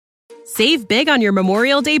Save big on your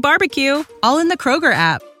Memorial Day barbecue, all in the Kroger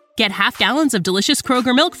app. Get half gallons of delicious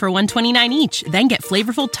Kroger milk for $1.29 each. Then get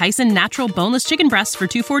flavorful Tyson natural boneless chicken breasts for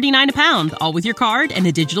 $2.49 a pound, all with your card and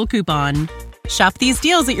a digital coupon. Shop these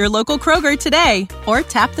deals at your local Kroger today, or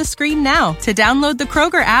tap the screen now to download the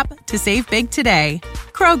Kroger app to save big today.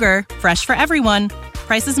 Kroger, fresh for everyone.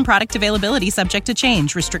 Prices and product availability subject to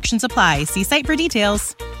change. Restrictions apply. See site for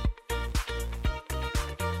details.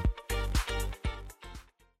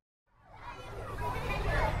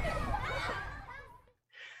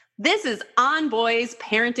 This is On Boys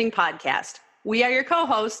Parenting Podcast. We are your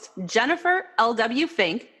co-hosts, Jennifer L.W.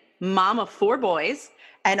 Fink, mom of 4 boys.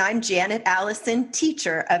 And I'm Janet Allison,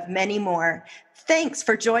 teacher of many more. Thanks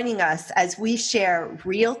for joining us as we share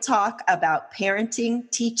real talk about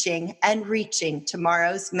parenting, teaching, and reaching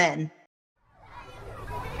tomorrow's men.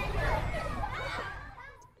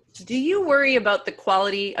 Do you worry about the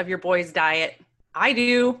quality of your boy's diet? I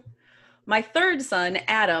do. My 3rd son,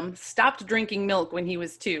 Adam, stopped drinking milk when he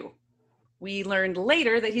was 2. We learned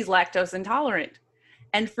later that he's lactose intolerant.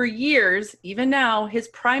 And for years, even now, his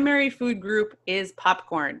primary food group is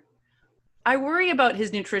popcorn. I worry about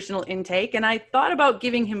his nutritional intake, and I thought about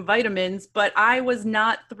giving him vitamins, but I was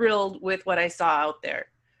not thrilled with what I saw out there.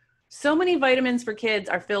 So many vitamins for kids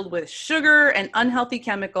are filled with sugar and unhealthy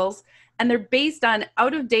chemicals, and they're based on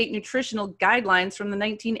out-of-date nutritional guidelines from the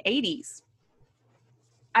 1980s.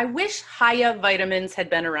 I wish Hiya vitamins had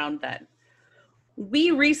been around then.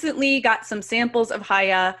 We recently got some samples of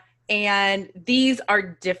Hiya, and these are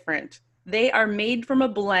different. They are made from a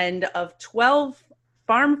blend of 12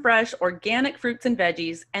 farm fresh organic fruits and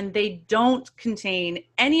veggies, and they don't contain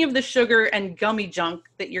any of the sugar and gummy junk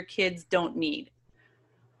that your kids don't need.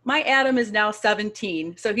 My Adam is now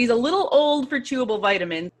 17, so he's a little old for chewable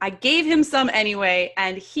vitamins. I gave him some anyway,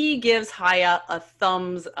 and he gives Hiya a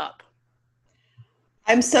thumbs up.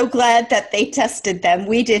 I'm so glad that they tested them.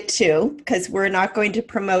 We did too, because we're not going to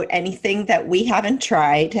promote anything that we haven't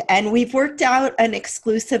tried. And we've worked out an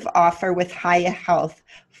exclusive offer with Hiya Health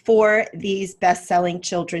for these best-selling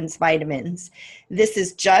children's vitamins. This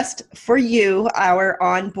is just for you, our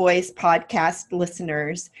On Boys podcast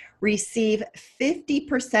listeners. Receive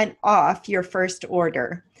 50% off your first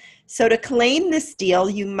order. So to claim this deal,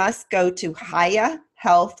 you must go to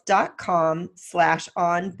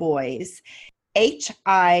hiyahealth.com/onboys.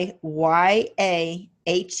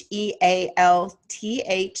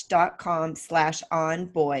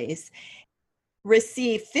 hiyahealth.com/onboys.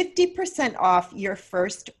 Receive 50% off your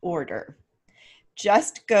first order.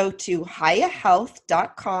 Just go to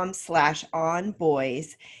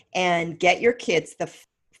hiyahealth.com/onboys and get your kids the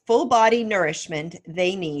full body nourishment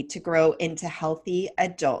they need to grow into healthy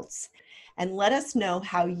adults. And let us know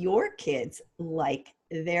how your kids like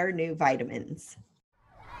their new vitamins.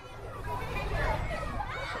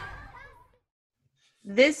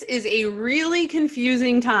 This is a really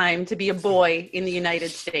confusing time to be a boy in the United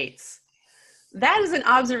States. That is an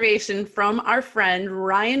observation from our friend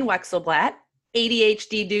Ryan Wexelblatt,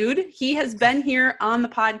 ADHD dude. He has been here on the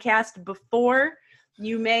podcast before.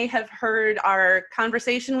 You may have heard our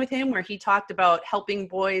conversation with him where he talked about helping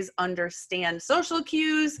boys understand social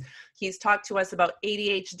cues. He's talked to us about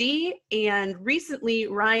ADHD, and recently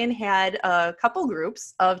Ryan had a couple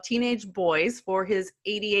groups of teenage boys for his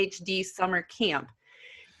ADHD summer camp.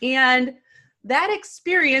 And that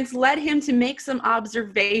experience led him to make some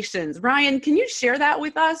observations. Ryan, can you share that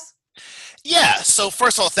with us? Yeah, so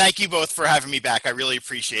first of all, thank you both for having me back. I really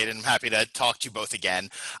appreciate it. I'm happy to talk to you both again.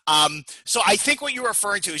 So I think what you're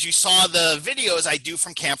referring to is you saw the videos I do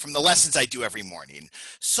from camp, from the lessons I do every morning.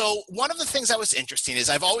 So one of the things that was interesting is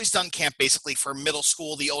I've always done camp basically for middle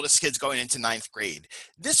school, the oldest kids going into 9th grade.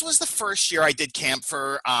 This was the first year I did camp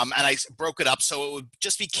for, and I broke it up so it would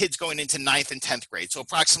just be kids going into 9th and 10th grade, so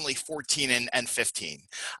approximately 14 and 15.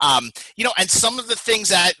 And some of the things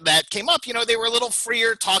that came up, they were a little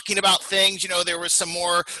freer talking about things. There was some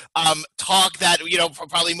more talk that,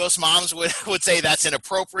 probably most moms would say that's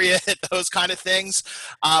inappropriate, those kind of things.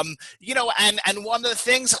 And one of the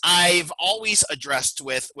things I've always addressed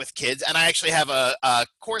with kids, and I actually have a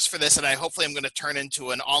course for this, and hopefully I'm going to turn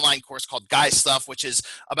into an online course called Guy Stuff, which is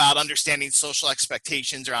about understanding social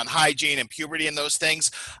expectations around hygiene and puberty and those things.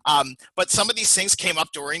 But some of these things came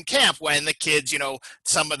up during camp when the kids,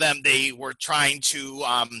 some of them, they were trying to,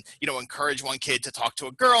 encourage one kid to talk to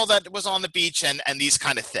a girl that was on the beach and these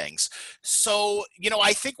kind of things. So,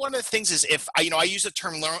 I think one of the things is if I use the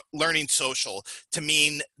term learning social to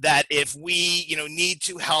mean that if we, need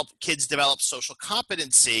to help kids develop social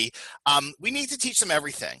competency, we need to teach them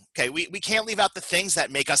everything. Okay. We can't leave out the things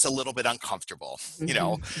that make us a little bit uncomfortable,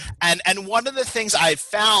 and one of the things I've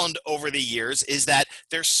found over the years is that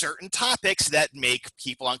there's certain topics that make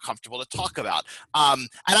people uncomfortable to talk about. And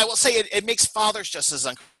I will say it makes fathers just as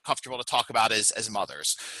uncomfortable to talk about as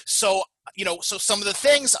mothers. So, so some of the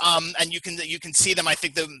things, and you can see them. I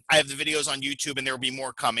think I have the videos on YouTube, and there will be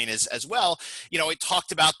more coming as well. I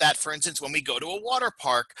talked about that, for instance, when we go to a water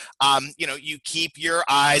park, you keep your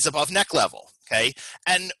eyes above neck level. Okay.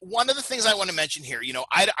 And one of the things I want to mention here,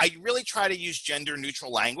 I really try to use gender neutral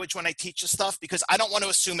language when I teach this stuff, because I don't want to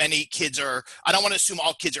assume I don't want to assume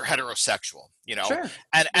all kids are heterosexual, Sure.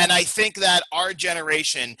 And I think that our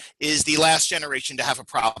generation is the last generation to have a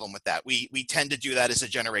problem with that. We tend to do that as a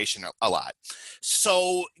generation a lot.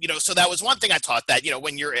 So, so that was one thing I taught, that,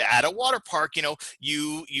 when you're at a water park,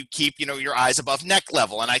 you keep, your eyes above neck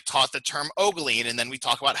level. And I taught the term ogling, and then we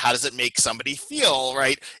talk about how does it make somebody feel,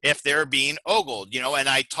 right, if they're being ogled, and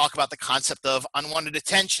I talk about the concept of unwanted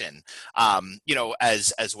attention,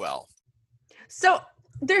 as well. So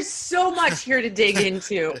there's so much here to dig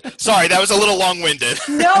into. Sorry, that was a little long-winded.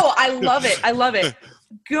 No, I love it. I love it.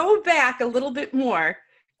 Go back a little bit more.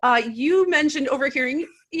 You mentioned overhearing,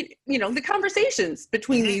 the conversations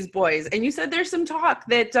between these boys, and you said there's some talk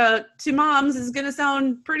that to moms is going to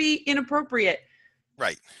sound pretty inappropriate.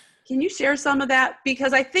 Right. Can you share some of that?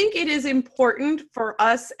 Because I think it is important for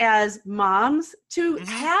us as moms to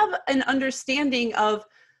have an understanding of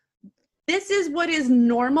this is what is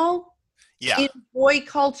normal in boy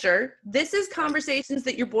culture. This is conversations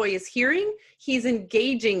that your boy is hearing, he's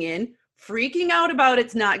engaging in. Freaking out about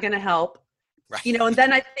it's not going to help. Right. And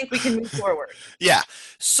then I think we can move forward. Yeah.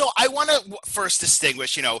 So I want to first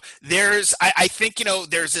distinguish, there's, I think,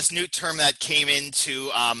 there's this new term that came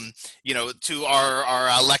into, to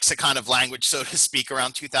our lexicon of language, so to speak,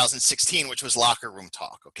 around 2016, which was locker room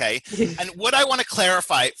talk. Okay. And what I want to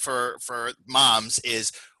clarify for moms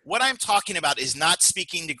is, what I'm talking about is not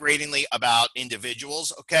speaking degradingly about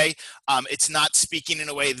individuals, okay? It's not speaking in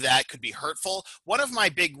a way that could be hurtful. One of my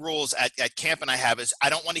big rules at camp and I have is I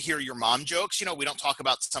don't want to hear your mom jokes. We don't talk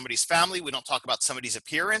about somebody's family. We don't talk about somebody's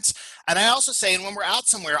appearance. And I also say, and when we're out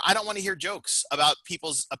somewhere, I don't want to hear jokes about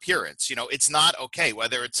people's appearance. It's not okay,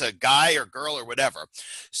 whether it's a guy or girl or whatever.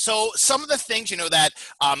 So some of the things, that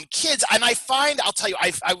kids, and I find, I'll tell you,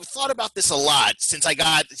 I've thought about this a lot since I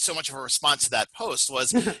got so much of a response to that post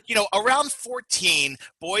was, around 14,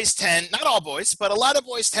 boys tend, not all boys, but a lot of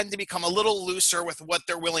boys tend to become a little looser with what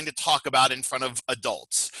they're willing to talk about in front of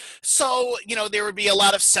adults. So, there would be a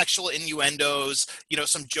lot of sexual innuendos,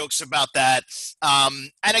 some jokes about that.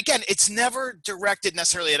 And again, it's never directed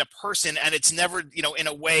necessarily at a person, and it's never, in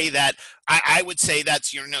a way that I would say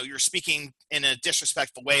that's, you're speaking in a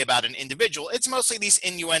disrespectful way about an individual. It's mostly these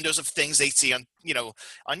innuendos of things they see on,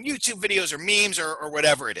 on YouTube videos or memes or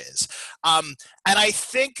whatever it is. And I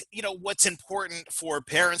think, what's important for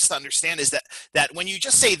parents to understand is that when you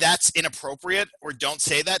just say that's inappropriate or don't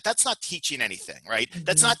say that, that's not teaching anything, right?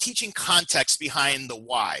 That's not teaching context behind the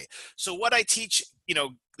why. So what I teach,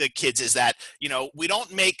 the kids is that, we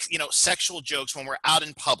don't make, sexual jokes when we're out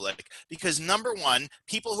in public, because number one,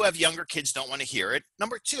 people who have younger kids don't want to hear it.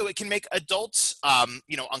 Number two, it can make adults,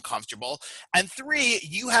 uncomfortable. And three,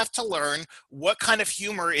 you have to learn what kind of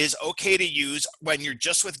humor is okay to use when you're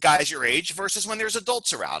just with guys your age versus when there's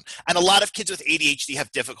adults around. And a lot of kids with ADHD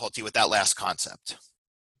have difficulty with that last concept.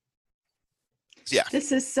 Yeah.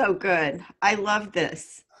 This is so good. I love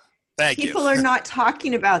this. People are not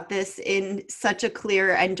talking about this in such a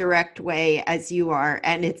clear and direct way as you are.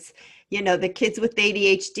 And it's, the kids with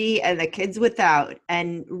ADHD and the kids without,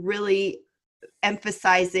 and really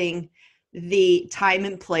emphasizing the time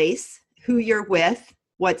and place, who you're with,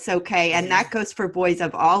 what's okay. And that goes for boys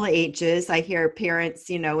of all ages. I hear parents,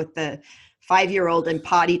 with the 5-year-old and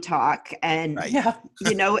potty talk, and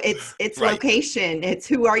it's right. Location. It's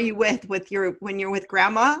who are you with when you're with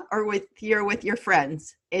grandma or with your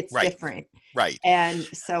friends. It's right. Different. Right. And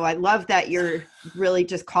so I love that you're really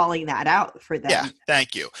just calling that out for them. Yeah,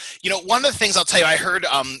 thank you. One of the things I'll tell you, I heard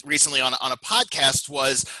recently on a podcast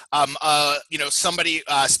was, somebody,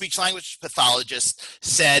 speech language pathologist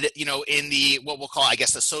said, in the, what we'll call, I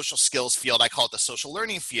guess, the social skills field, I call it the social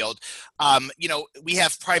learning field, we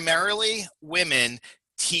have primarily women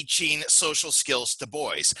teaching social skills to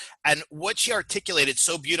boys. And what she articulated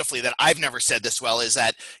so beautifully that I've never said this well is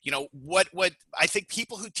that, what I think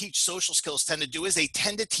people who teach social skills tend to do is they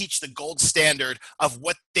tend to teach the gold standard of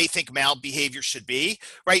what they think male behavior should be,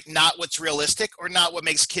 right? Not what's realistic or not what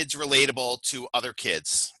makes kids relatable to other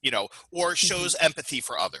kids, or shows empathy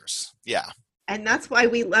for others. Yeah. And that's why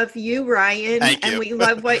we love you, Ryan. Thank you. And we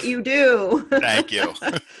love what you do. Thank you.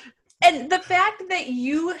 And the fact that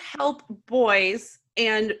you help boys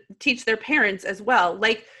and teach their parents as well,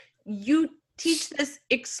 like you teach this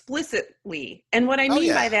explicitly. And what I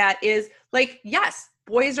mean by that is yes,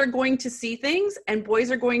 boys are going to see things and boys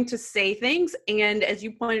are going to say things. And as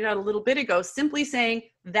you pointed out a little bit ago, simply saying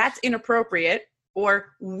that's inappropriate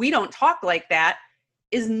or we don't talk like that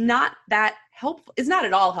is not that helpful. It's not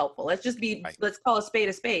at all helpful. Let's just be, let's call a spade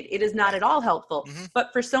a spade. It is not at all helpful. Mm-hmm.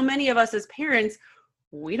 But for so many of us as parents,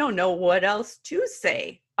 we don't know what else to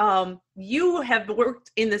say. You have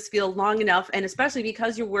worked in this field long enough, and especially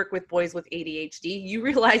because you work with boys with ADHD, you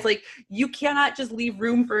realize you cannot just leave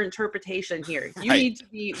room for interpretation here. You need to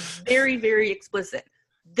be very, very explicit.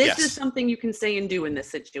 This is something you can say and do in this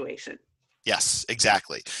situation. Yes,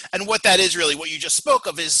 exactly. And what that is really, what you just spoke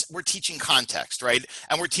of is we're teaching context, right?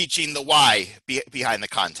 And we're teaching the why behind the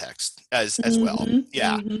context as well.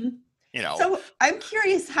 Yeah. Mm-hmm. So I'm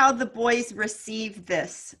curious how the boys receive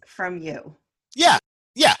this from you. Yeah.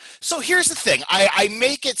 So here's the thing. I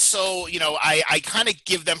make it so, I kind of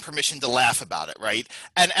give them permission to laugh about it, right?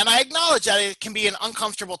 And I acknowledge that it can be an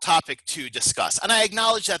uncomfortable topic to discuss. And I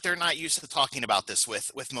acknowledge that they're not used to talking about this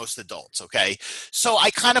with most adults, okay? So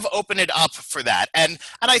I kind of open it up for that. And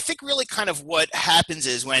I think really kind of what happens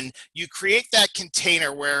is when you create that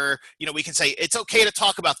container where, we can say it's okay to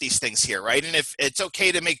talk about these things here, right? And if it's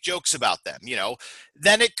okay to make jokes about them,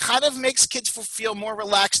 then it kind of makes kids feel more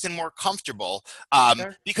relaxed and more comfortable.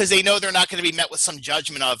 Because they know they're not going to be met with some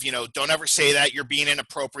judgment of, don't ever say that, you're being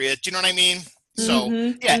inappropriate. Do you know what I mean? So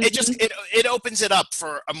it just, it opens it up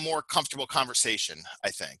for a more comfortable conversation, I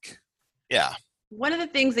think. Yeah. One of the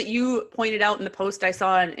things that you pointed out in the post I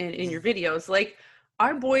saw in your videos,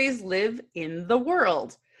 our boys live in the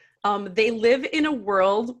world. They live in a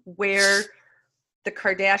world where the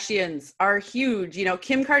Kardashians are huge.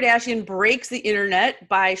 Kim Kardashian breaks the internet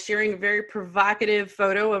by sharing a very provocative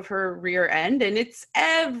photo of her rear end, and it's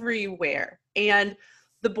everywhere. And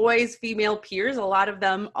the boys' female peers, a lot of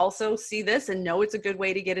them also see this and know it's a good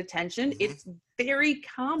way to get attention. Mm-hmm. It's very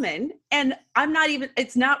common. And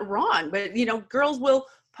it's not wrong, but, girls will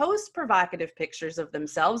post provocative pictures of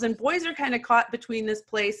themselves, and boys are kind of caught between this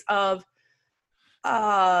place of,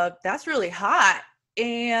 that's really hot.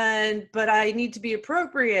 But I need to be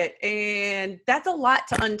appropriate. And that's a lot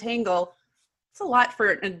to untangle. It's a lot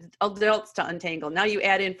for adults to untangle. Now you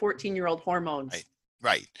add in 14-year-old hormones.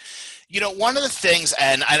 Right. One of the things,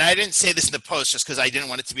 and I didn't say this in the post just because I didn't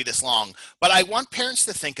want it to be this long, but I want parents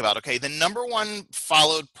to think about, the number one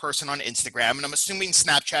followed person on Instagram, and I'm assuming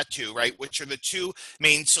Snapchat too, right, which are the two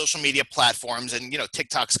main social media platforms, and,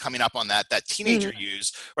 TikTok's coming up on that teenagers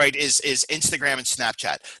use, right, is Instagram and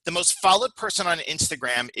Snapchat. The most followed person on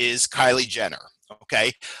Instagram is Kylie Jenner.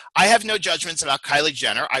 Okay. I have no judgments about Kylie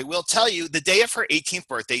Jenner. I will tell you, the day of her 18th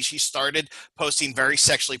birthday, she started posting very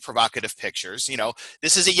sexually provocative pictures.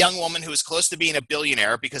 This is a young woman who is close to being a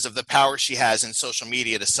billionaire because of the power she has in social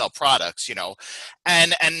media to sell products,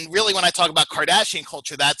 and really when I talk about Kardashian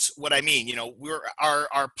culture, that's what I mean.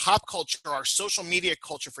 Our pop culture, our social media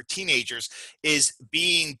culture for teenagers is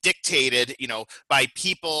being dictated, by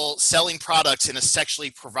people selling products in a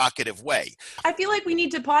sexually provocative way. I feel like we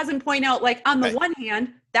need to pause and point out, on the one hand,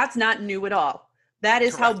 that's not new at all. That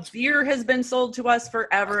is how beer has been sold to us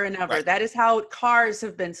forever and ever. That is how cars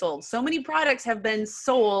have been sold. So many products have been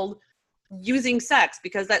sold using sex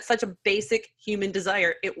because that's such a basic human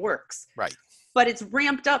desire. It works. Right. But it's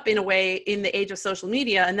ramped up in a way in the age of social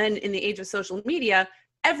media. And then in the age of social media,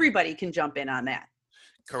 everybody can jump in on that.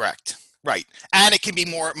 Correct. Right. And it can be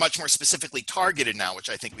much more specifically targeted now, which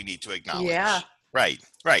I think we need to acknowledge. Yeah. Right.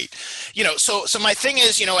 So my thing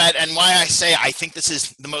is, and why I say I think this is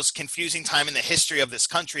the most confusing time in the history of this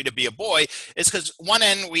country to be a boy is because one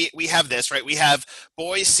end we have this, right? We have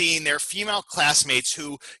boys seeing their female classmates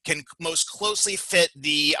who can most closely fit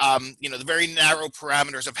the, the very narrow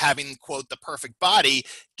parameters of having, quote, the perfect body,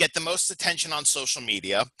 get the most attention on social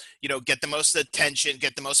media, get the most attention,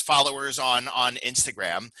 get the most followers on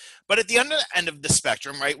Instagram. But at the other end of the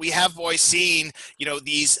spectrum, right, we have boys seeing,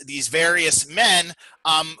 these various men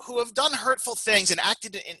who have done hurtful things and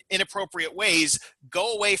acted in inappropriate ways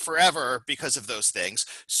go away forever because of those things.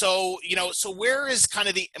 So, so where is kind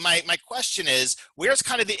of my question is, where's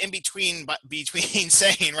kind of the in-between between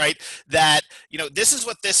saying, right, that, this is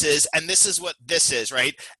what this is and this is what this is,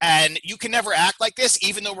 right? And you can never act like this,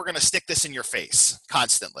 even though we're going to stick this in your face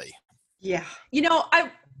constantly. Yeah.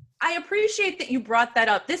 I appreciate that you brought that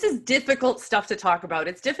up. This is difficult stuff to talk about.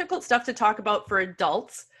 It's difficult stuff to talk about for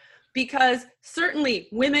adults because certainly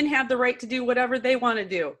women have the right to do whatever they want to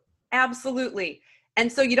do. Absolutely.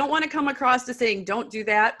 And so you don't want to come across to saying, don't do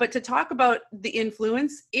that, but to talk about the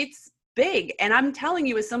influence, it's big. And I'm telling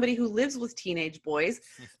you, as somebody who lives with teenage boys,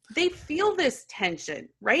 they feel this tension,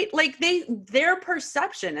 right? Like their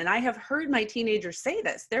perception, and I have heard my teenagers say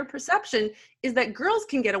this, their perception is that girls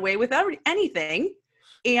can get away with anything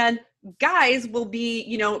and guys will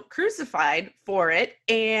be, crucified for it.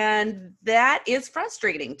 And that is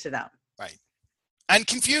frustrating to them. Right. And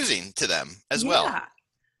confusing to them as well.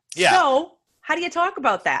 Yeah. So how do you talk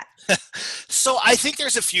about that? So I think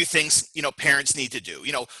there's a few things, parents need to do.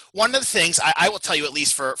 One of the things I will tell you, at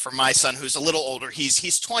least for my son, who's a little older,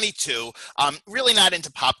 he's 22, really not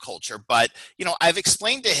into pop culture, but, I've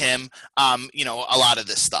explained to him, a lot of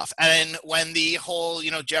this stuff. And when the whole,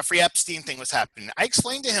 Jeffrey Epstein thing was happening, I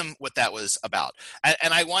explained to him what that was about.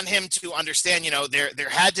 And I want him to understand, there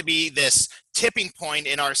had to be this tipping point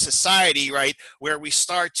in our society, right, where we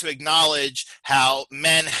start to acknowledge how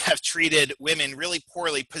men have treated women really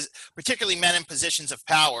poorly, particularly men in positions of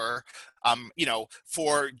power,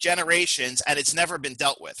 for generations, and it's never been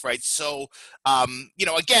dealt with, right? So,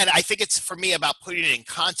 again, I think it's, for me, about putting it in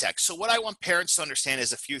context. So what I want parents to understand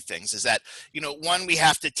is a few things, is that, one, we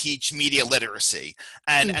have to teach media literacy.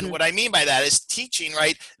 And what I mean by that is teaching,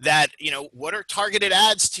 right, that, what are targeted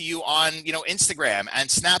ads to you on, Instagram and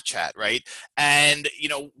Snapchat, right? And,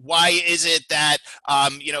 why is it that,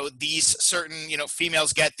 these certain,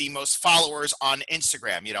 females get the most followers on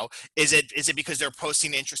Instagram? Is it because they're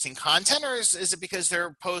posting interesting content, or is it because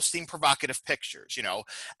they're posting provocative pictures,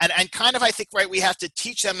 and kind of, I think, right, we have to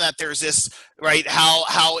teach them that there's this, right,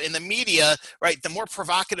 how in the media, right, the more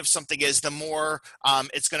provocative something is, the more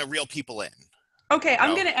it's going to reel people in. Okay.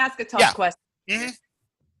 I'm going to ask a tough question. Mm-hmm.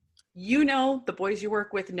 The boys you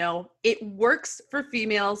work with know it works for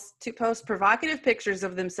females to post provocative pictures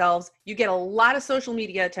of themselves. You get a lot of social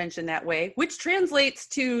media attention that way, which translates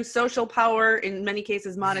to social power, in many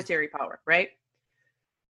cases, monetary power, right?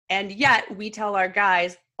 And yet we tell our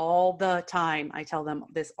guys all the time, I tell them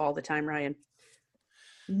this all the time, Ryan,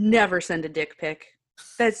 never send a dick pic.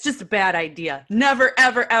 That's just a bad idea. Never,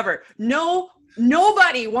 ever, ever.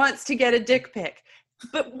 Nobody wants to get a dick pic.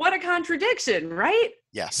 But what a contradiction, right?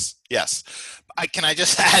 Yes. Can I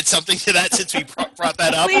just add something to that since we brought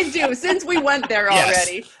that up? Please do, since we went there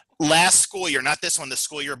already. Last school year, not this one, the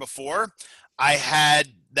school year before, I had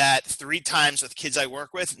that 3 times with kids I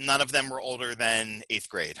work with. None of them were older than 8th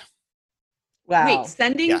grade. Wow. Wait,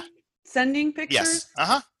 sending pictures?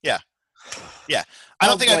 Yes. Yeah. I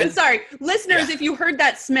don't think I'm sorry. Listeners, if you heard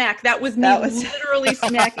that smack, that was me literally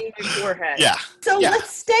smacking my forehead. Yeah. So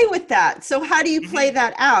let's stay with that. So how do you play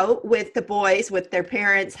that out with the boys, with their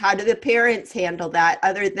parents? How do the parents handle that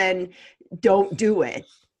other than don't do it?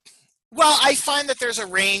 Well, I find that there's a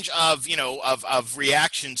range of, of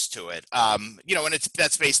reactions to it, and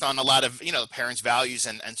that's based on a lot of, the parents' values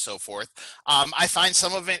and so forth. I find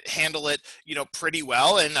some of it handle it, pretty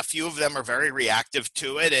well, and a few of them are very reactive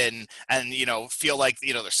to it and feel like,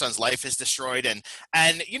 their son's life is destroyed. And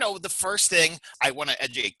the first thing I want to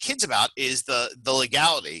educate kids about is the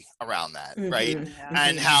legality around that, right? Mm-hmm.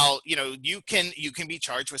 And how, you can be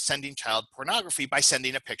charged with sending child pornography by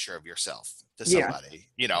sending a picture of yourself to somebody,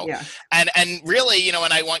 and really,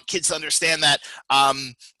 and I want kids to understand that,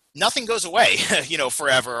 nothing goes away,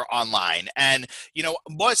 forever online. And,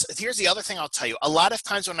 here's the other thing I'll tell you. A lot of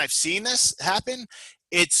times when I've seen this happen,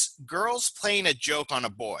 it's girls playing a joke on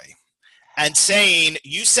a boy and saying,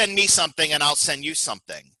 you send me something and I'll send you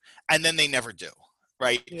something. And then they never do.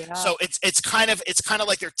 Right. Yeah. So it's kind of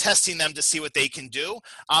like they're testing them to see what they can do.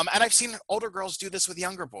 And I've seen older girls do this with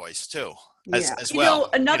younger boys too, as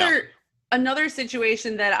well. Another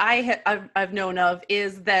situation that I've known of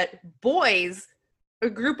is that boys, a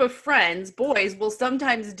group of friends, boys will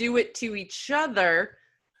sometimes do it to each other,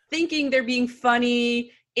 thinking they're being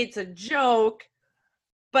funny. It's a joke.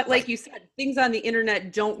 But like you said, things on the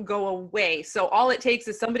internet don't go away. So all it takes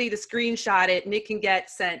is somebody to screenshot it, and it can get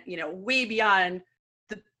sent, way beyond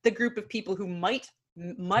the group of people who might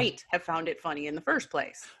have found it funny in the first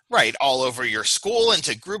place. Right. All over your school,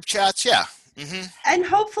 into group chats. Yeah. And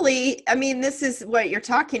hopefully, I mean, this is what you're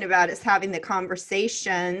talking about, is having the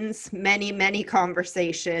conversations, many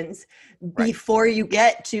conversations, before you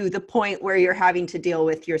get to the point where you're having to deal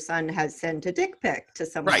with your son has sent a dick pic to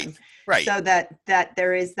someone. Right. So that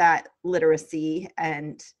there is that literacy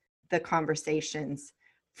and the conversations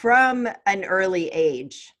from an early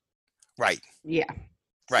age. Right. Yeah.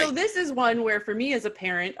 Right. So this is one where, for me as a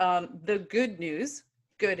parent, the good news,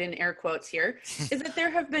 good in air quotes here, is that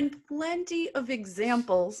there have been plenty of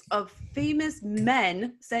examples of famous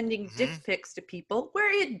men sending dick pics to people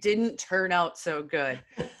where it didn't turn out so good.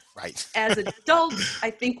 Right. As adults,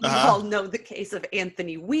 I think we all know the case of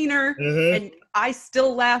Anthony Weiner, and I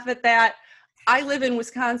still laugh at that. I live in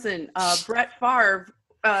Wisconsin. Brett Favre,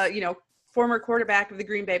 former quarterback of the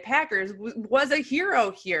Green Bay Packers, was a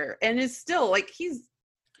hero here and is still, like, he's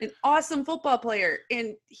an awesome football player,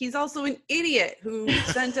 and he's also an idiot who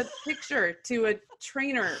sent a picture to a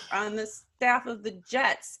trainer on the staff of the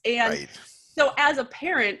Jets. And so as a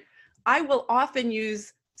parent, I will often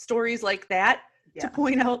use stories like that to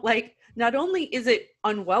point out, like, not only is it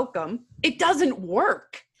unwelcome, it doesn't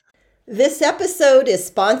work. This episode is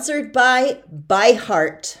sponsored by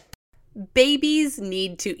ByHeart. Babies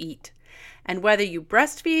need to eat. And whether you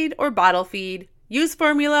breastfeed or bottle feed, use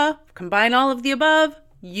formula, combine all of the above,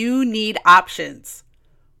 you need options.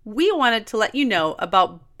 We wanted to let you know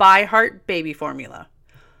about ByHeart baby formula.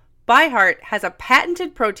 ByHeart has a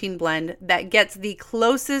patented protein blend that gets the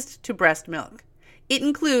closest to breast milk. It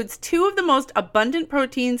includes 2 of the most abundant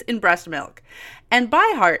proteins in breast milk. And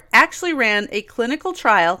ByHeart actually ran a clinical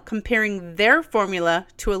trial comparing their formula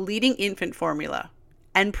to a leading infant formula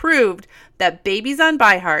and proved that babies on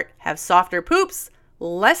ByHeart have softer poops,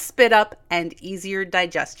 less spit up, and easier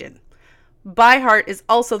digestion. ByHeart is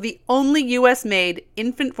also the only U.S.-made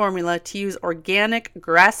infant formula to use organic,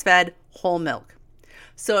 grass-fed, whole milk.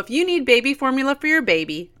 So if you need baby formula for your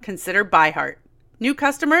baby, consider ByHeart. New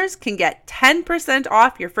customers can get 10%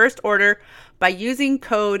 off your first order by using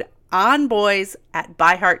code ONBOYS at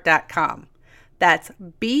byheart.com. That's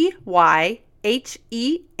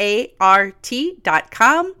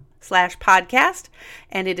BYHEART.com/podcast,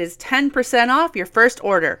 and it is 10% off your first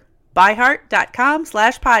order.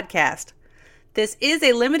 byheart.com/podcast. This is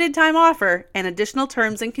a limited time offer, and additional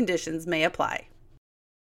terms and conditions may apply.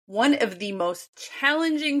 One of the most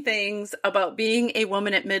challenging things about being a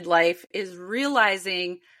woman at midlife is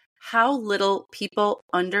realizing how little people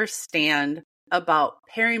understand about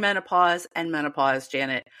perimenopause and menopause,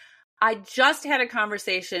 Janet. I just had a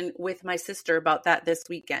conversation with my sister about that this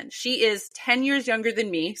weekend. She is 10 years younger than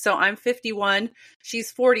me, so I'm 51,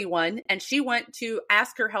 she's 41, and she went to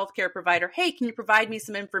ask her healthcare provider, hey, can you provide me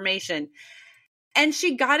some information? And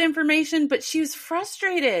she got information, but she was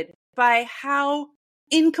frustrated by how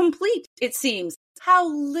incomplete it seems, how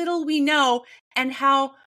little we know, and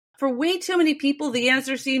how for way too many people, the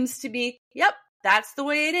answer seems to be, yep, that's the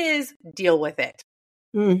way it is. Deal with it.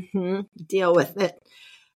 Deal with it.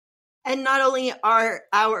 And not only are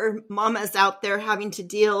our mamas out there having to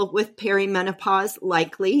deal with perimenopause,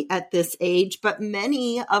 likely at this age, but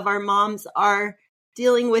many of our moms are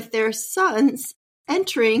dealing with their sons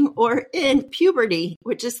entering or in puberty,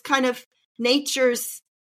 which is kind of nature's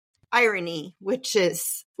irony, which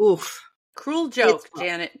is, oof. Cruel joke,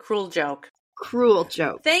 Janet. Cruel joke. Cruel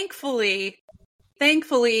joke. Thankfully,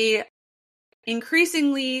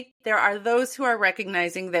 increasingly, there are those who are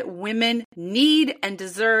recognizing that women need and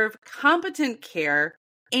deserve competent care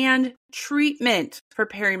and treatment for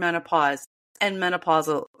perimenopause and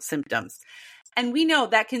menopausal symptoms. And we know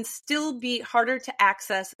that can still be harder to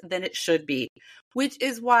access than it should be, which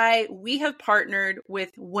is why we have partnered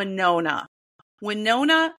with Winona.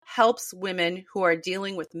 Winona helps women who are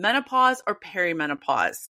dealing with menopause or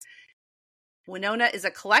perimenopause. Winona is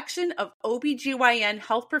a collection of OBGYN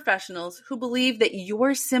health professionals who believe that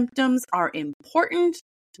your symptoms are important,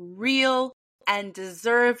 real, and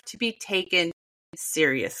deserve to be taken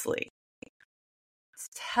seriously. It's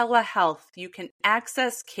telehealth. You can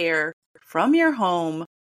access care from your home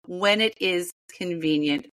when it is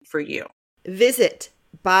convenient for you. Visit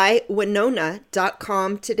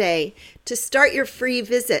bywinona.com today to start your free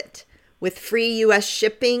visit. With free U.S.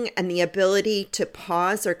 shipping and the ability to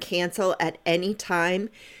pause or cancel at any time,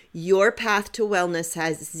 your path to wellness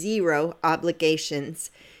has zero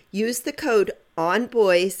obligations. Use the code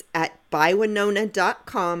ONBOYS at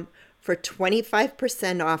bywinona.com for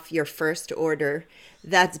 25% off your first order.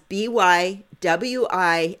 That's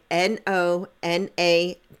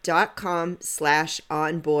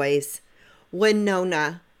bywinona.com/onboys.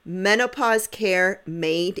 Winona, menopause care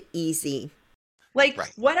made easy. Like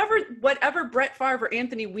Right. whatever Brett Favre or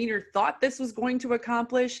Anthony Weiner thought this was going to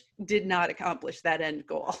accomplish did not accomplish that end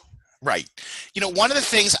goal. Right. You know, one of the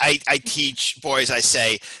things I teach boys, I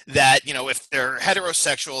say that, you know, if they're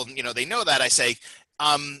heterosexual, you know, they know that. I say,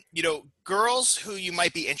 you know, girls who you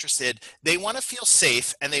might be interested, they want to feel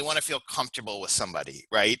safe and they want to feel comfortable with somebody,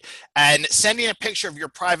 right? And sending a picture of your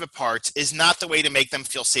private parts is not the way to make them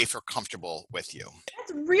feel safe or comfortable with you.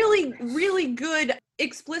 That's really, really good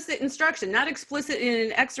explicit instruction. Not explicit in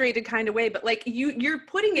an X-rated kind of way, but like you're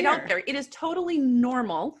putting it out there. It is totally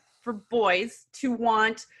normal for boys to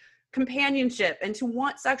want companionship and to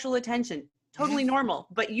want sexual attention. Totally normal.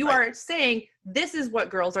 But you Right. are saying this is what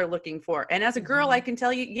girls are looking for. And as a girl, I can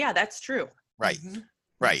tell you, yeah, that's true. Right.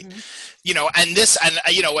 Right. You know, and this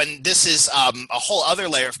is a whole other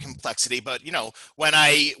layer of complexity. But, you know, when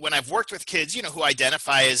I've worked with kids, you know, who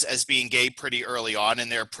identify as being gay pretty early on,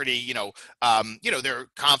 and they're pretty, you know, they're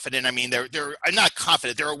confident. I mean, they're not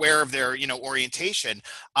confident. They're aware of their, you know, orientation.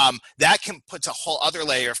 That can puts a whole other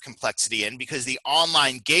layer of complexity in, because the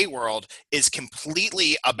online gay world is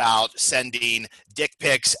completely about sending dick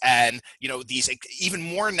pics and, you know, these even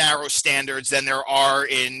more narrow standards than there are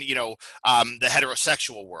in, you know, the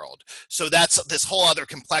heterosexual world. So that's this whole other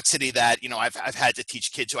complexity that, you know, I've had to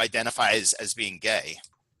teach kids who identify as being gay.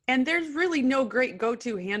 And there's really no great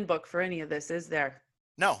go-to handbook for any of this, is there?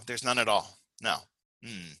 No, there's none at all. No.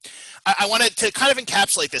 I wanted to kind of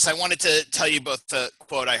encapsulate this. I wanted to tell you both the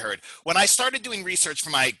quote I heard. When I started doing research for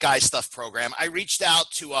my Guy Stuff program, I reached out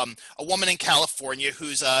to a woman in California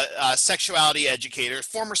who's a sexuality educator,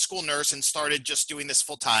 former school nurse, and started just doing this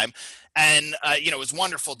full time. And, you know, it was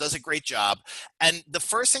wonderful, does a great job. And the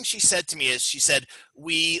first thing she said to me is, she said,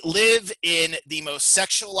 we live in the most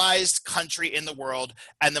sexualized country in the world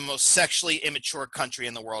and the most sexually immature country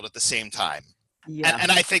in the world at the same time. Yeah.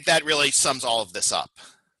 And I think that really sums all of this up.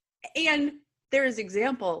 And there is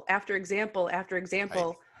example after example after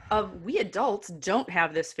example of we adults don't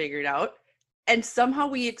have this figured out, and somehow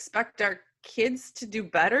we expect our kids to do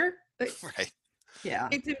better. Right. Yeah.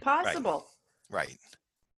 It's impossible. Right.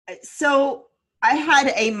 So I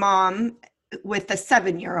had a mom with a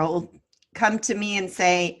 7-year-old come to me and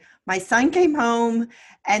say, my son came home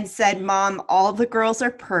and said, Mom, all the girls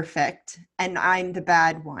are perfect and I'm the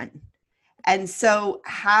bad one. And so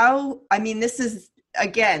this is,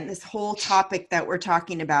 again, this whole topic that we're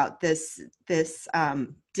talking about, this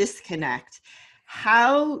disconnect.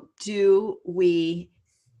 How do we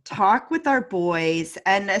talk with our boys,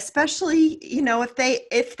 and especially, you know, if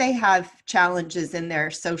they have challenges in their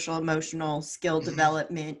social emotional skill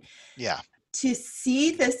development, to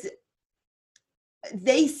see this?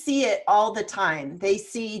 They see it all the time. They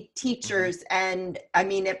see teachers, and I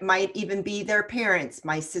mean, it might even be their parents.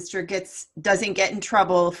 My sister doesn't get in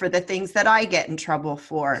trouble for the things that I get in trouble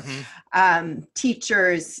for.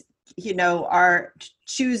 Teachers, you know,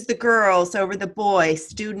 choose the girls over the boys.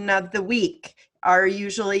 Student of the week are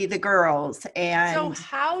usually the girls. And so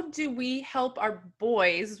how do we help our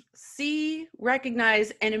boys see,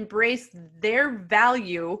 recognize, and embrace their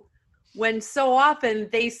value when so often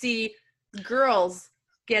they see girls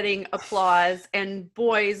getting applause and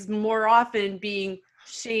boys more often being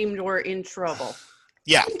shamed or in trouble?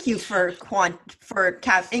 Yeah. Thank you for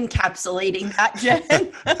encapsulating that,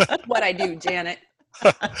 Jen. What I do, Janet.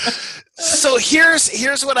 So here's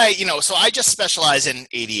what so I just specialize in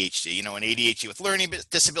ADHD, in ADHD with learning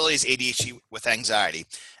disabilities, ADHD with anxiety.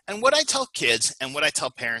 And what I tell kids and what I tell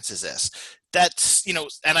parents is this, that's,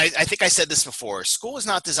 and I think I said this before, school is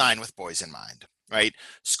not designed with boys in mind. Right?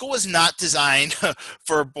 School is not designed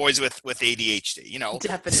for boys with ADHD,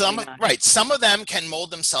 Definitely not. Some of them can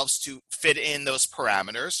mold themselves to fit in those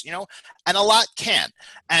parameters, and a lot can't.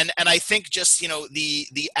 And I think just,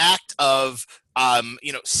 the act of,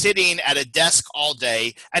 sitting at a desk all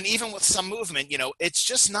day, and even with some movement, it's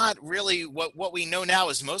just not really what we know now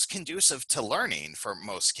is most conducive to learning for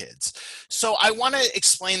most kids. So I want to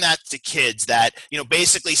explain that to kids that,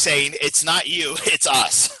 basically saying it's not you, it's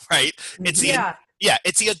us, right? It's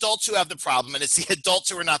it's the adults who have the problem, and it's the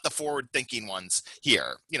adults who are not the forward-thinking ones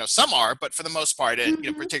here. Some are, but for the most part,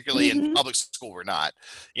 particularly in public school, we're not.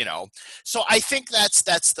 So I think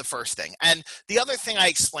that's the first thing. And the other thing I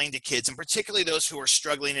explain to kids, and particularly those who are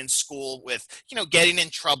struggling in school with, getting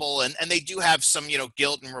in trouble, and they do have some,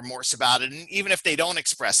 guilt and remorse about it. And even if they don't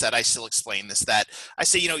express that, I still explain this, that I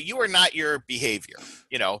say, you are not your behavior.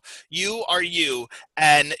 You are you,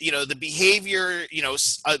 and the behavior.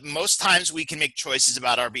 Most times we can make choices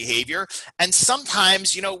about our behavior, and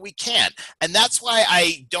sometimes we can't. And that's why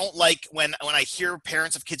I don't like when I hear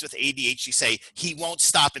parents of kids with ADHD say he won't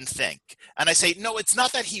stop and think. And I say, no, it's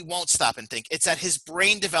not that he won't stop and think, it's that his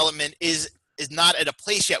brain development is is not at a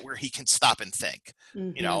place yet where he can stop and think.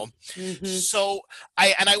 You know, so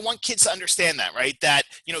I want kids to understand that, right? That,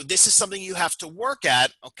 you know, this is something you have to work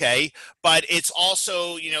at, okay? But it's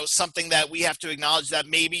also, you know, something that we have to acknowledge that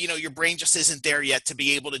maybe, you know, your brain just isn't there yet to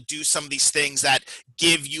be able to do some of these things that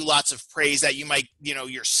give you lots of praise that you might, you know,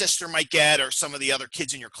 your sister might get, or some of the other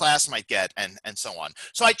kids in your class might get, and so on.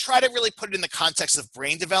 So I try to really put it in the context of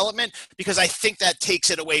brain development, because I think that takes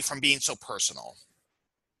it away from being so personal.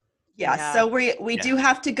 Yeah. So we do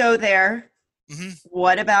have to go there.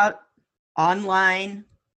 What about online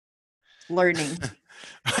learning?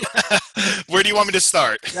 Where do you want me to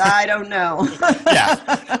start? I don't know.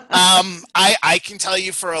 I can tell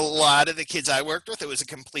you, for a lot of the kids I worked with, it was a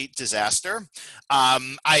complete disaster.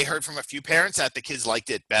 I heard from a few parents that the kids liked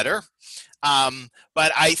it better.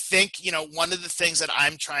 But I think, you know, one of the things that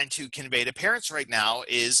I'm trying to convey to parents right now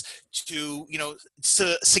is to, you know,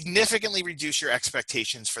 significantly reduce your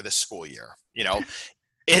expectations for the school year. You know,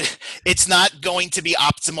 it's not going to be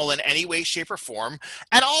optimal in any way, shape, or form.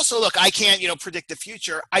 And also, look, I can't, you know, predict the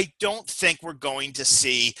future. I don't think we're going to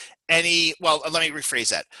see any, well, let me rephrase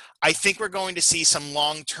that. I think we're going to see some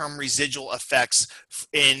long-term residual effects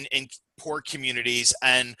in poor communities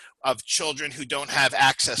and of children who don't have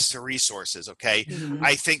access to resources, okay?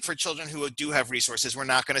 I think for children who do have resources, we're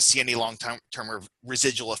not going to see any long-term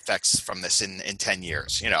residual effects from this in 10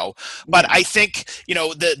 years, you know? But I think, you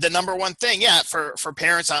know, the number one thing, for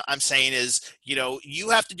parents, I'm saying is, you know,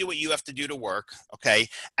 you have to do what you have to do to work, okay?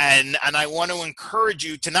 And I want to encourage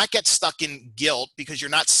you to not get stuck in guilt because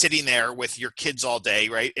you're not sitting there with your kids all day,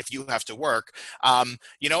 right? If you have to work,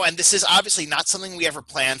 you know, and this is obviously not something we ever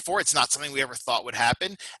planned for. It's not something we ever thought would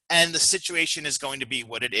happen. And the situation is going to be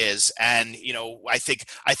what it is. And, you know, I think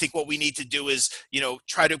what we need to do is, you know,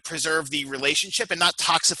 try to preserve the relationship and not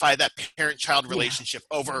toxify that parent-child relationship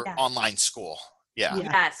over online school.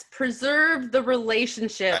 Yes. Preserve the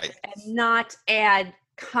relationship and not add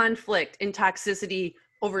conflict and toxicity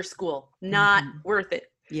over school. Not worth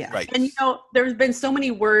it. Yeah. Right. And, you know, there's been so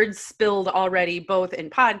many words spilled already, both in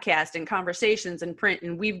podcast and conversations and print,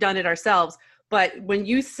 and we've done it ourselves. But when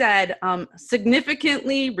you said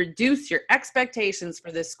significantly reduce your expectations for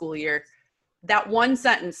this school year, that one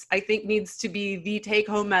sentence, I think, needs to be the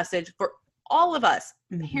take-home message for all of us,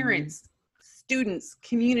 parents, students,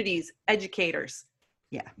 communities, educators.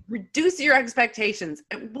 Yeah. Reduce your expectations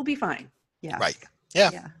and we'll be fine. Yeah. Right.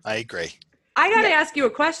 Yeah. I agree. I got to ask you a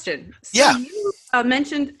question. So you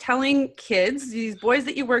mentioned telling kids, these boys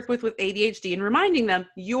that you work with ADHD, and reminding them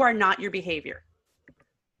you are not your behavior.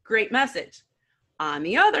 Great message. On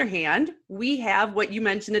the other hand, we have what you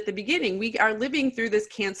mentioned at the beginning. We are living through this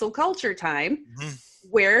cancel culture time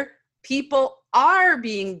where people are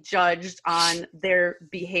being judged on their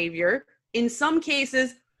behavior. In some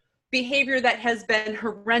cases, behavior that has been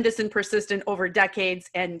horrendous and persistent over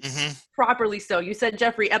decades, and properly so. You said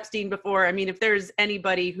Jeffrey Epstein before. I mean, if there's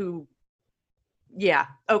anybody who,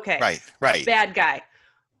 Right. Bad guy.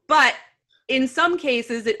 But in some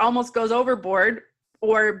cases, it almost goes overboard,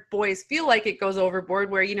 or boys feel like it goes overboard,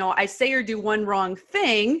 where, you know, I say or do one wrong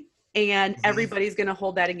thing and everybody's going to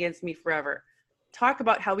hold that against me forever. Talk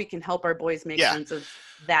about how we can help our boys make sense of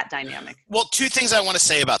that dynamic. Well, two things I want to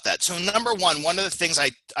say about that. So number one of the things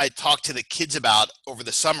I talked to the kids about over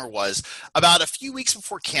the summer was, about a few weeks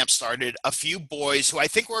before camp started, a few boys who I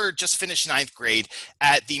think were just finished 9th grade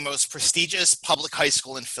at the most prestigious public high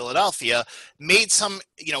school in Philadelphia made some,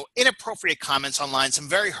 you know, inappropriate comments online, some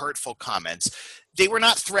very hurtful comments. They were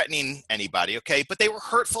not threatening anybody, okay, but they were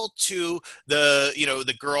hurtful to the, you know,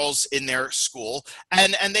 the girls in their school,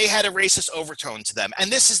 and they had a racist overtone to them.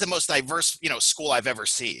 And this is the most diverse, you know, school I've ever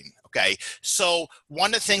seen. Okay. So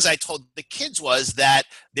one of the things I told the kids was that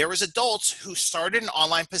there was adults who started an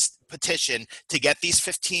online petition to get these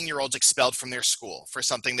 15-year-olds expelled from their school for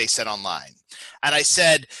something they said online. And I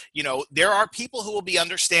said, you know, there are people who will be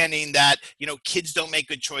understanding that, you know, kids don't make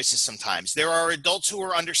good choices sometimes. There are adults who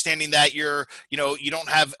are understanding that you don't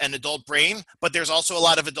have an adult brain, but there's also a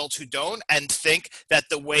lot of adults who don't, and think that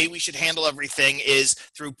the way we should handle everything is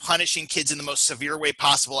through punishing kids in the most severe way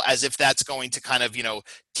possible, as if that's going to kind of, you know,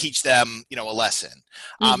 teach them, you know, a lesson.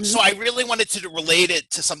 So I really wanted to relate it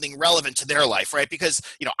to something relevant to their life, right? Because,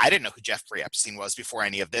 you know, I didn't know who Jeffrey Epstein was before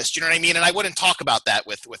any of this. Do you know what I mean? And I wouldn't talk about that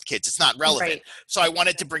with kids. It's not relevant. Right. So I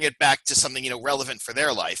wanted to bring it back to something, you know, relevant for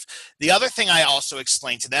their life. The other thing I also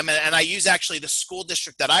explained to them, and I use actually the school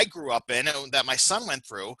district that I grew up in and that my son went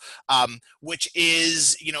through, which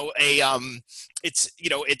is, you know,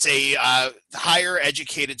 it's a higher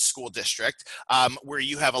educated school district where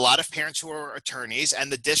you have a lot of parents who are attorneys,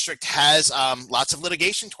 and the district has lots of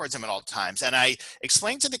litigation towards them at all times. And I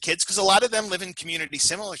explain to the kids, because a lot of them live in communities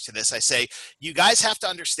similar to this, I say, you guys have to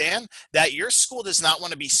understand that your school does not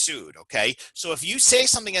want to be sued, okay? So if you say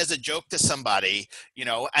something as a joke to somebody,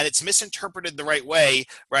 and it's misinterpreted the right way,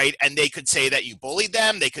 right, and they could say that you bullied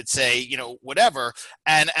them, they could say, whatever,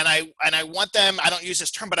 and I want them, I don't use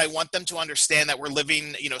this term, but I want them to understand that we're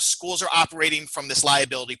living, schools are operating from this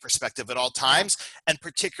liability perspective at all times, and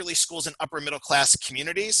particularly schools in upper middle class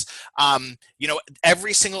communities.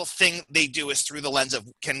 Every single thing they do is through the lens of,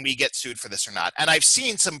 can we get sued for this or not? And I've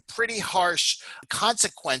seen some pretty harsh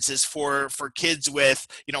consequences for kids with,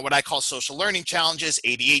 what I call social learning challenges,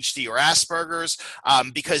 ADHD or Asperger's,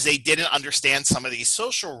 because they didn't understand some of these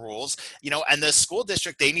social rules, and the school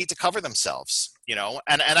district, they need to cover themselves,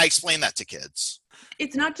 and I explain that to kids.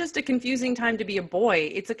 It's not just a confusing time to be a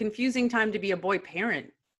boy. It's a confusing time to be a boy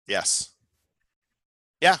parent. Yes.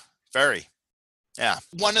 Yeah, very. Yeah.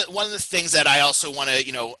 One of the things that I also want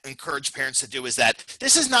to, encourage parents to do is that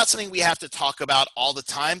this is not something we have to talk about all the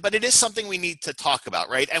time, but it is something we need to talk about,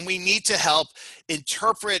 right? And we need to help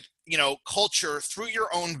interpret, culture through your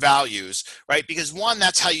own values, right? Because one,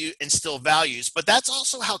 that's how you instill values, but that's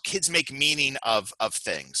also how kids make meaning of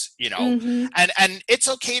things, Mm-hmm. and it's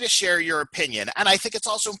okay to share your opinion. And I think it's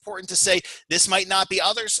also important to say, this might not be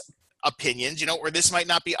others' opinions, or this might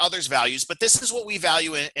not be others' values, but this is what we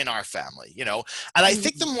value in our family, and I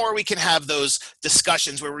think the more we can have those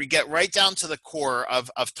discussions where we get right down to the core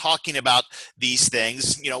of talking about these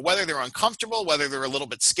things, whether they're uncomfortable, whether they're a little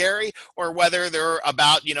bit scary, or whether they're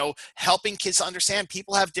about, helping kids to understand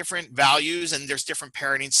people have different values and there's different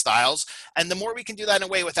parenting styles. And the more we can do that in a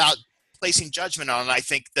way without placing judgment on it, I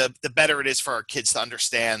think the better it is for our kids to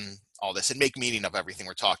understand all this and make meaning of everything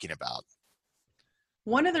we're talking about.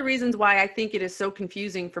 One of the reasons why I think it is so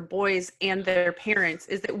confusing for boys and their parents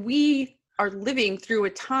is that we are living through a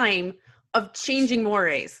time of changing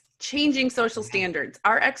mores, changing social standards.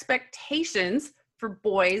 Our expectations for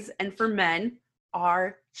boys and for men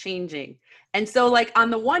are changing. And so, like, on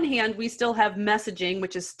the one hand, we still have messaging,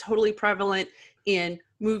 which is totally prevalent in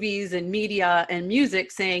movies and media and music,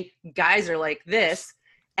 saying guys are like this.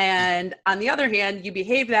 And on the other hand, you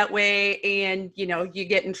behave that way and, you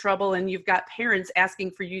get in trouble and you've got parents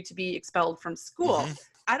asking for you to be expelled from school. Mm-hmm.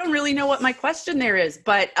 I don't really know what my question there is,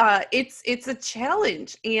 but it's a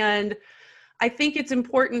challenge. And I think it's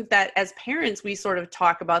important that as parents, we sort of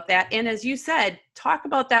talk about that. And as you said, talk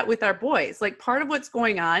about that with our boys. Like, part of what's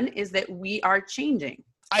going on is that we are changing.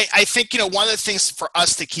 I think, one of the things for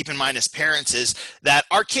us to keep in mind as parents is that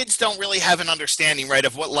our kids don't really have an understanding, right,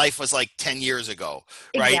 of what life was like 10 years ago,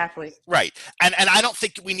 right? Exactly. Right. And I don't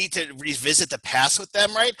think we need to revisit the past with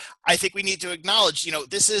them, right? I think we need to acknowledge,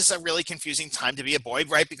 this is a really confusing time to be a boy,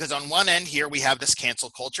 right? Because on one end here, we have this cancel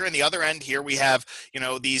culture, and the other end here, we have,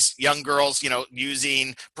 these young girls,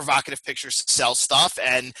 using provocative pictures to sell stuff,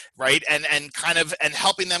 and right, and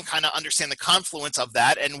helping them kind of understand the confluence of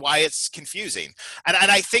that and why it's confusing. And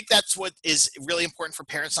I think that's what is really important for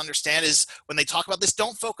parents to understand is when they talk about this,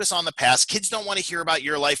 don't focus on the past. Kids don't want to hear about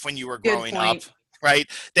your life when you were growing up, right?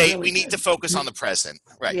 We need to focus on the present,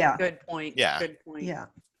 right? Yeah. Good point. Yeah. Good point. Yeah.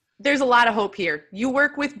 There's a lot of hope here. You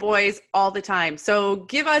work with boys all the time. So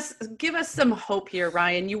give us some hope here,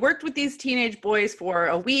 Ryan. You worked with these teenage boys for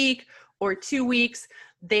a week or 2 weeks.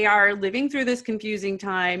 They are living through this confusing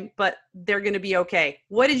time, but they're going to be okay.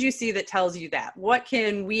 What did you see that tells you that? What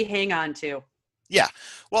can we hang on to? Yeah.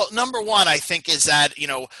 Well, number one, I think is that,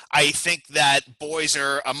 I think that boys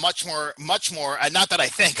are much more, not that I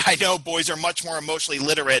think, I know boys are much more emotionally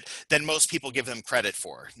literate than most people give them credit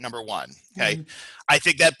for, number one. Okay. Mm-hmm. I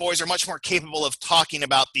think that boys are much more capable of talking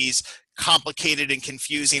about these complicated and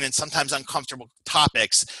confusing and sometimes uncomfortable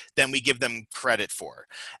topics than we give them credit for.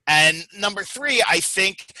 And number three, I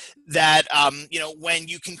think that, when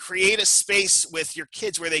you can create a space with your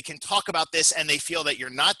kids where they can talk about this and they feel that you're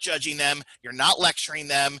not judging them, you're not lecturing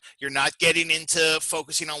them, you're not getting into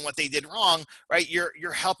focusing on what they did wrong, right?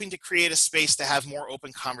 You're helping to create a space to have more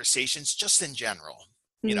open conversations just in general.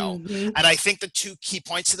 Mm-hmm. And I think the two key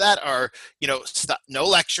points to that are, no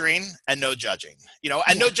lecturing and no judging,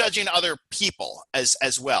 and no judging other people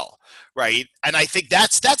as well. Right. And I think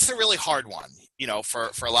that's the really hard one,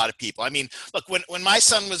 for a lot of people. I mean, look, when my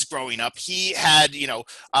son was growing up, he had,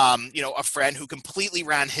 a friend who completely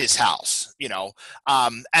ran his house, and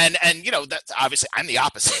that's obviously I'm the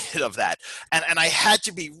opposite of that. And I had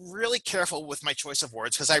to be really careful with my choice of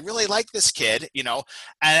words because I really like this kid,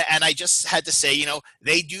 and I just had to say,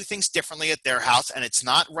 they do things differently at their house, and it's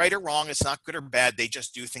not right or wrong. It's not good or bad. They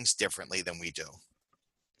just do things differently than we do.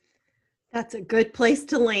 That's a good place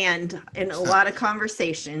to land in a lot of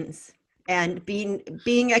conversations, and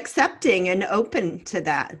being accepting and open to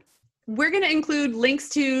that. We're going to include links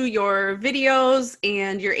to your videos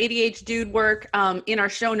and your ADH Dude work in our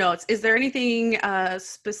show notes. Is there anything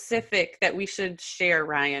specific that we should share,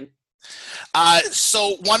 Ryan?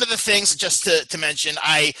 So one of the things, just to mention,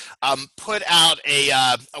 I put out a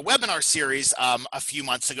webinar series a few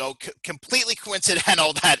months ago, completely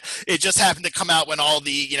coincidental that it just happened to come out when all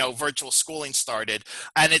the virtual schooling started,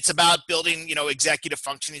 and it's about building executive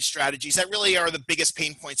functioning strategies that really are the biggest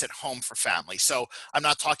pain points at home for families. So I'm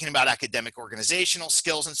not talking about academic organizational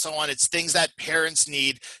skills and so on. It's things that parents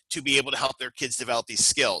need to be able to help their kids develop these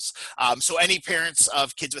skills. So any parents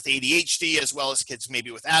of kids with ADHD, as well as kids maybe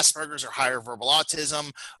with Asperger's or higher verbal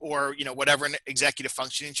autism, or whatever executive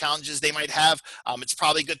functioning challenges they might have, it's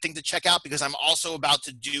probably a good thing to check out, because I'm also about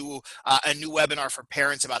to do a new webinar for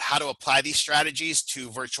parents about how to apply these strategies to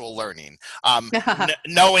virtual learning,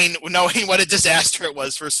 knowing what a disaster it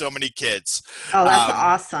was for so many kids. Oh, that's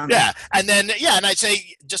awesome. Yeah, and I'd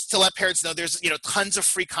say, just to let parents know, there's tons of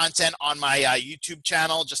free content on my YouTube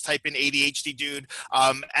channel. Just type in ADHD Dude,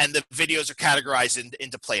 and the videos are categorized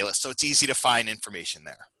into playlists, so it's easy to find information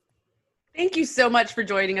there. Thank you so much for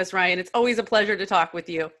joining us, Ryan. It's always a pleasure to talk with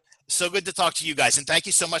you. So good to talk to you guys, and thank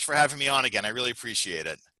you so much for having me on again. I really appreciate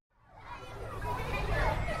it.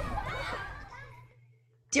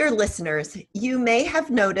 Dear listeners, you may have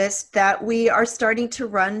noticed that we are starting to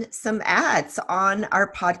run some ads on our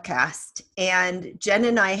podcast, and Jen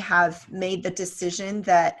and I have made the decision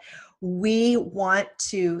that we want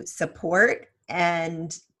to support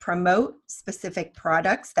and promote specific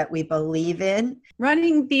products that we believe in.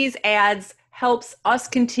 Running these ads helps us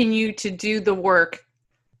continue to do the work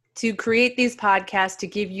to create these podcasts to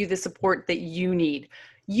give you the support that you need.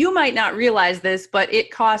 You might not realize this, but it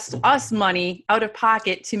costs us money out of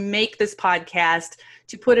pocket to make this podcast,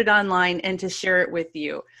 to put it online, and to share it with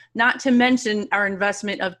you, not to mention our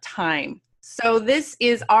investment of time. So this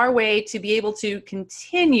is our way to be able to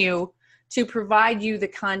continue to provide you the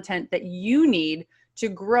content that you need to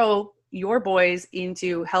grow your boys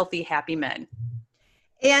into healthy, happy men.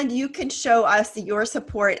 And you can show us your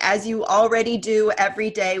support, as you already do every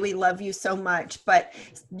day. We love you so much, but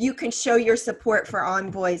you can show your support for On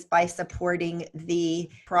Boys by supporting the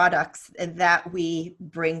products that we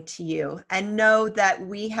bring to you, and know that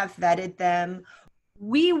we have vetted them.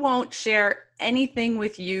 We won't share anything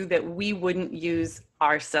with you that we wouldn't use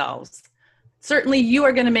ourselves. Certainly, you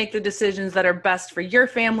are going to make the decisions that are best for your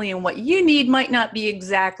family, and what you need might not be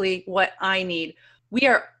exactly what I need. We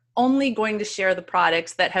are only going to share the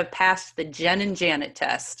products that have passed the Jen and Janet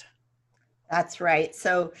test. That's right.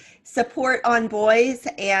 So support On Boys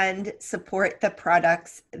and support the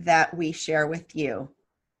products that we share with you.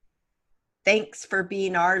 Thanks for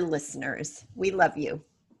being our listeners. We love you.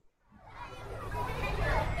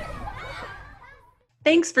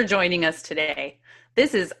 Thanks for joining us today.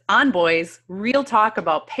 This is On Boys, real talk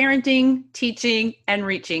about parenting, teaching, and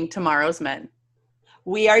reaching tomorrow's men.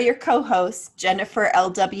 We are your co-hosts, Jennifer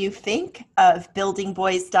L.W. Fink of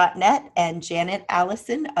buildingboys.net and Janet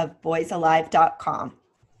Allison of boysalive.com.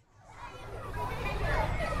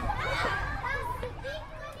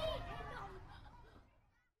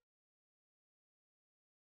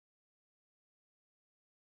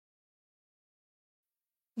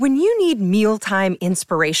 When you need mealtime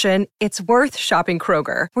inspiration, it's worth shopping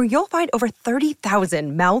Kroger, where you'll find over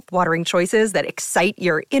 30,000 mouth-watering choices that excite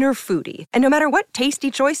your inner foodie. And no matter what tasty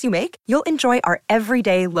choice you make, you'll enjoy our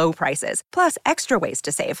everyday low prices, plus extra ways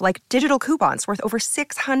to save, like digital coupons worth over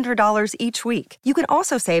 $600 each week. You can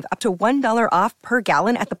also save up to $1 off per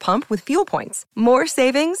gallon at the pump with fuel points. More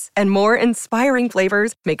savings and more inspiring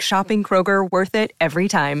flavors make shopping Kroger worth it every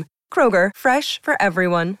time. Kroger, fresh for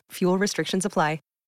everyone. Fuel restrictions apply.